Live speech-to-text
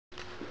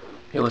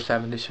Hey, what's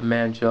happening? This your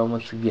man Joe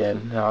once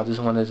again. Now, I just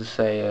wanted to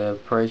say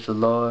praise the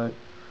Lord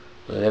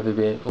with every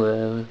bit,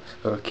 or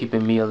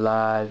keeping me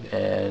alive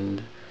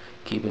and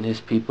keeping His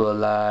people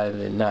alive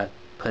and not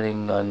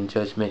putting on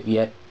judgment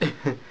yet,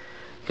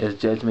 because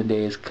Judgment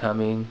Day is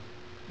coming.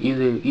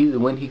 Either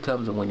when He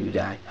comes or when you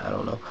die. I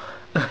don't know.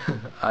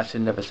 I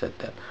should never said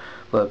that.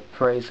 But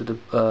praise to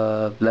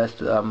the blessed.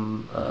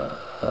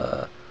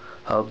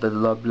 Hope that the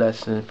Lord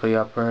blessing for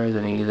your prayers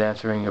and He's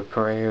answering your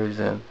prayers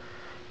and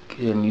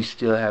you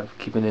still have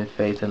keeping in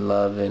faith and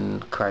love in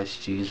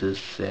Christ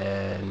Jesus.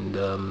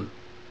 And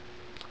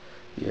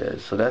yeah,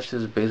 so that's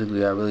just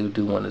basically I really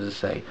do wanted to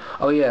say.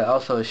 Oh yeah,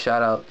 also a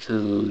shout out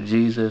to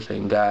Jesus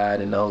and God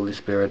and the Holy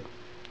Spirit,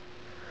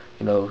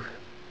 you know,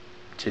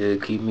 to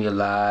keep me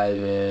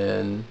alive.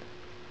 And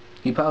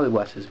he probably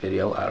watched this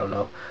video, I don't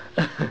know.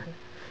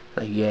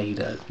 Like, yeah, he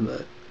does.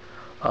 But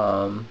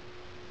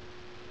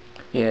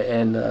yeah,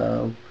 and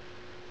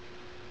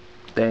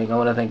I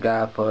want to thank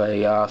God for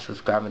y'all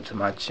subscribing to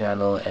my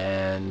channel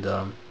and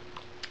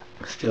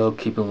still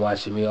keeping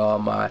watching me, all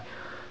my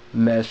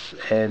mess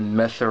and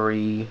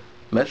messery.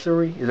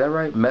 Messery? Is that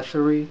right?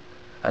 Messery?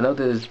 I know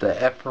there's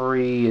the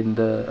effery and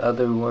the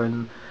other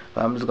one,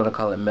 but I'm just going to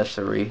call it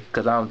messery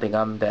because I don't think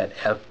I'm that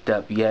effed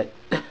up yet.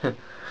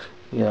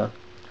 You know,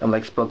 I'm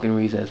like Spoken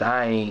Reasons.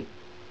 I ain't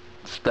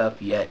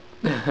stuff yet.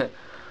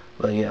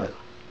 But yeah,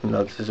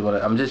 this is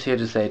what I'm just here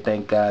to say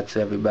thank God to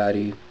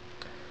everybody.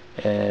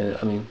 And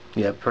I mean,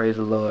 yeah, praise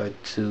the Lord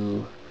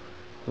to,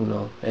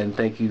 and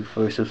thank you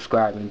for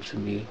subscribing to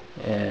me.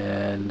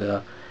 And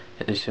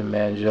it's your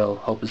man Joe.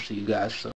 Hope to see you guys soon.